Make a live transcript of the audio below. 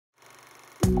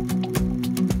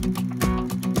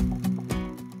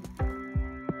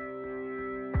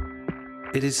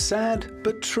It is sad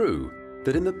but true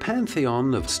that in the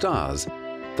pantheon of stars,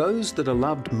 those that are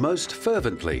loved most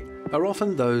fervently are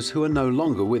often those who are no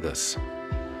longer with us.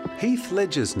 Heath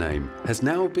Ledger's name has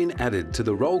now been added to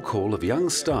the roll call of young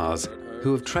stars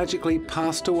who have tragically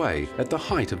passed away at the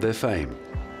height of their fame,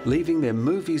 leaving their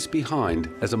movies behind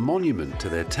as a monument to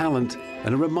their talent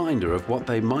and a reminder of what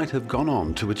they might have gone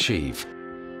on to achieve.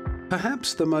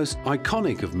 Perhaps the most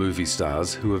iconic of movie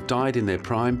stars who have died in their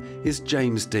prime is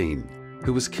James Dean,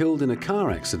 who was killed in a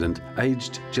car accident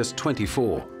aged just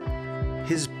 24.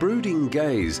 His brooding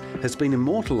gaze has been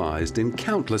immortalized in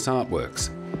countless artworks.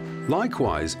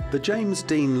 Likewise, the James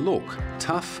Dean look,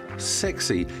 tough,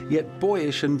 sexy, yet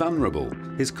boyish and vulnerable,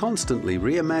 is constantly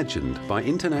reimagined by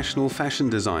international fashion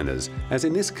designers, as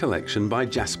in this collection by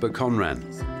Jasper Conran.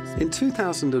 In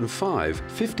 2005,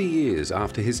 50 years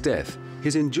after his death,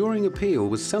 his enduring appeal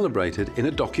was celebrated in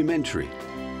a documentary.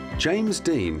 James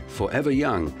Dean, forever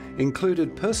young,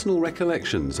 included personal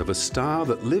recollections of a star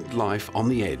that lived life on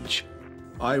the edge.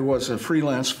 I was a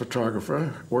freelance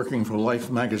photographer working for Life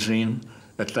magazine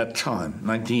at that time,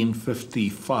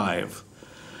 1955.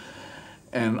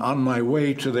 And on my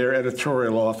way to their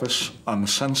editorial office on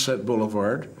Sunset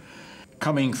Boulevard,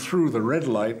 coming through the red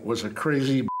light was a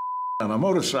crazy on a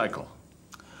motorcycle.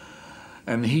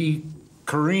 And he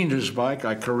careened his bike,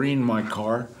 I careened my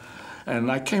car,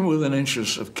 and I came within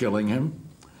inches of killing him.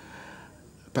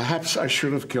 Perhaps I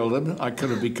should have killed him. I could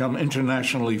have become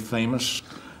internationally famous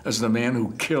as the man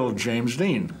who killed James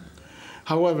Dean.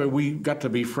 However, we got to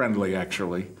be friendly,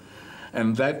 actually,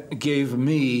 and that gave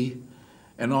me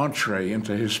an entree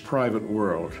into his private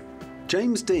world.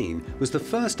 James Dean was the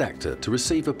first actor to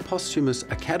receive a posthumous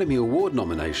Academy Award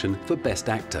nomination for Best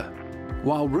Actor.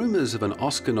 While rumours of an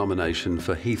Oscar nomination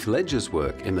for Heath Ledger's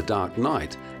work in The Dark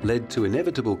Knight led to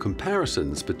inevitable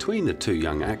comparisons between the two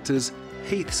young actors,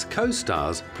 Heath's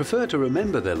co-stars prefer to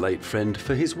remember their late friend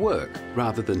for his work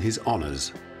rather than his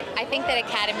honours. I think that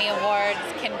Academy Awards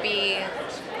can be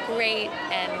great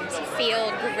and feel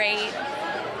great,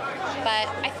 but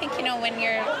I think, you know, when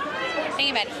you're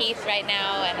thinking about Heath right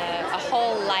now and a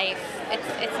whole life,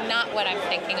 it's not what I'm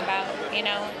thinking about, you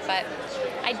know, but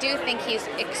I do think he's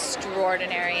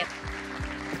extraordinary.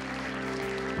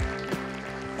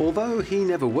 Although he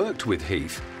never worked with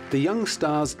Heath, the young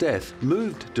star's death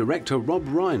moved director Rob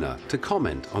Reiner to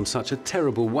comment on such a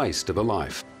terrible waste of a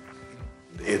life.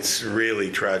 It's really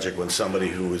tragic when somebody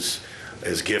who is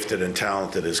as gifted and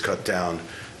talented is cut down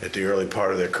at the early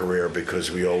part of their career, because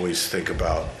we always think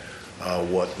about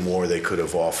what more they could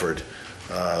have offered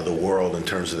the world in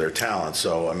terms of their talent.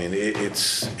 So, I mean,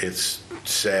 it's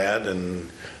sad, and,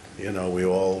 you know, we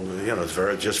all, you know, it's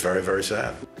very, very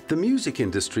sad. The music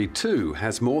industry, too,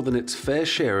 has more than its fair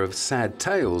share of sad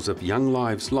tales of young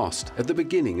lives lost at the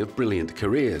beginning of brilliant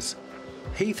careers.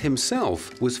 Heath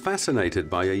himself was fascinated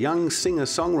by a young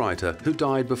singer-songwriter who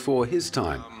died before his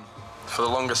time. For the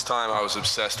longest time, I was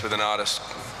obsessed with an artist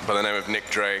by the name of Nick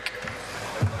Drake.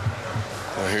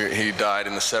 He died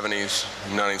in the 70s,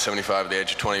 in 1975, at the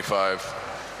age of 25.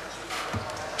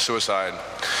 Suicide.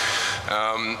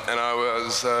 And I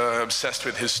was obsessed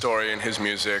with his story and his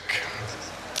music,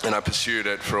 and I pursued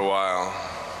it for a while,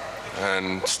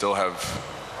 and still have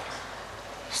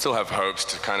hopes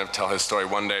to kind of tell his story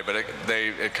one day, but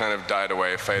it kind of died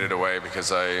away, faded away, because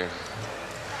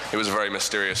he was a very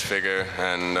mysterious figure,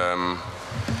 and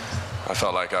I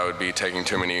felt like I would be taking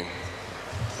too many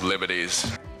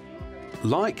liberties.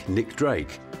 Like Nick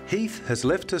Drake, Heath has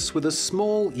left us with a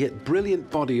small yet brilliant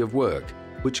body of work,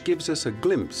 which gives us a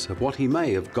glimpse of what he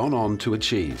may have gone on to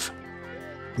achieve.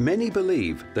 Many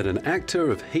believe that an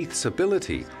actor of Heath's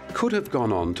ability could have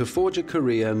gone on to forge a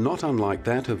career not unlike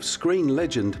that of screen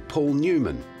legend Paul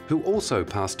Newman, who also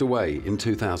passed away in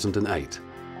 2008.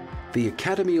 The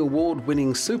Academy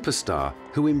Award-winning superstar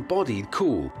who embodied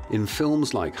cool in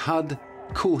films like HUD,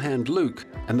 Cool Hand Luke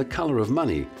and The Colour of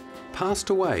Money passed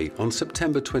away on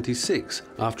September 26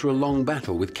 after a long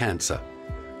battle with cancer.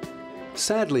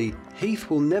 Sadly, Heath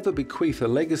will never bequeath a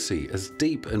legacy as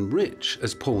deep and rich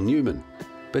as Paul Newman,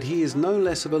 but he is no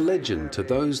less of a legend to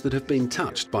those that have been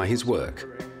touched by his work.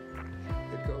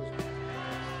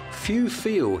 Few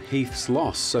feel Heath's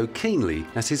loss so keenly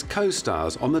as his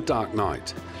co-stars on The Dark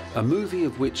Knight, a movie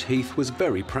of which Heath was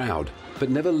very proud, but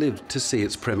never lived to see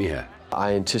its premiere.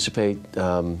 I anticipate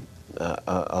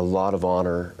a lot of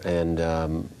honor and,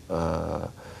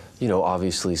 you know,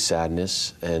 obviously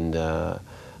sadness and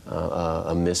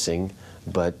a missing,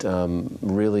 but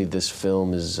really this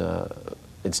film is,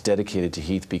 it's dedicated to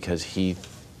Heath because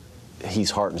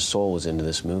Heath's heart and soul was into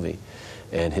this movie.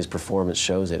 and his performance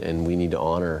shows it, and we need to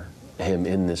honor him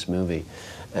in this movie,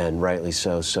 and rightly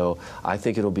so. So I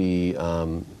think it'll be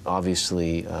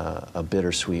obviously a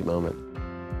bittersweet moment.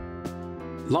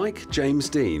 Like James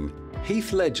Dean,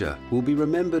 Heath Ledger will be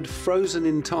remembered frozen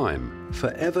in time,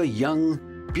 forever young,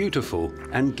 beautiful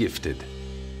and gifted.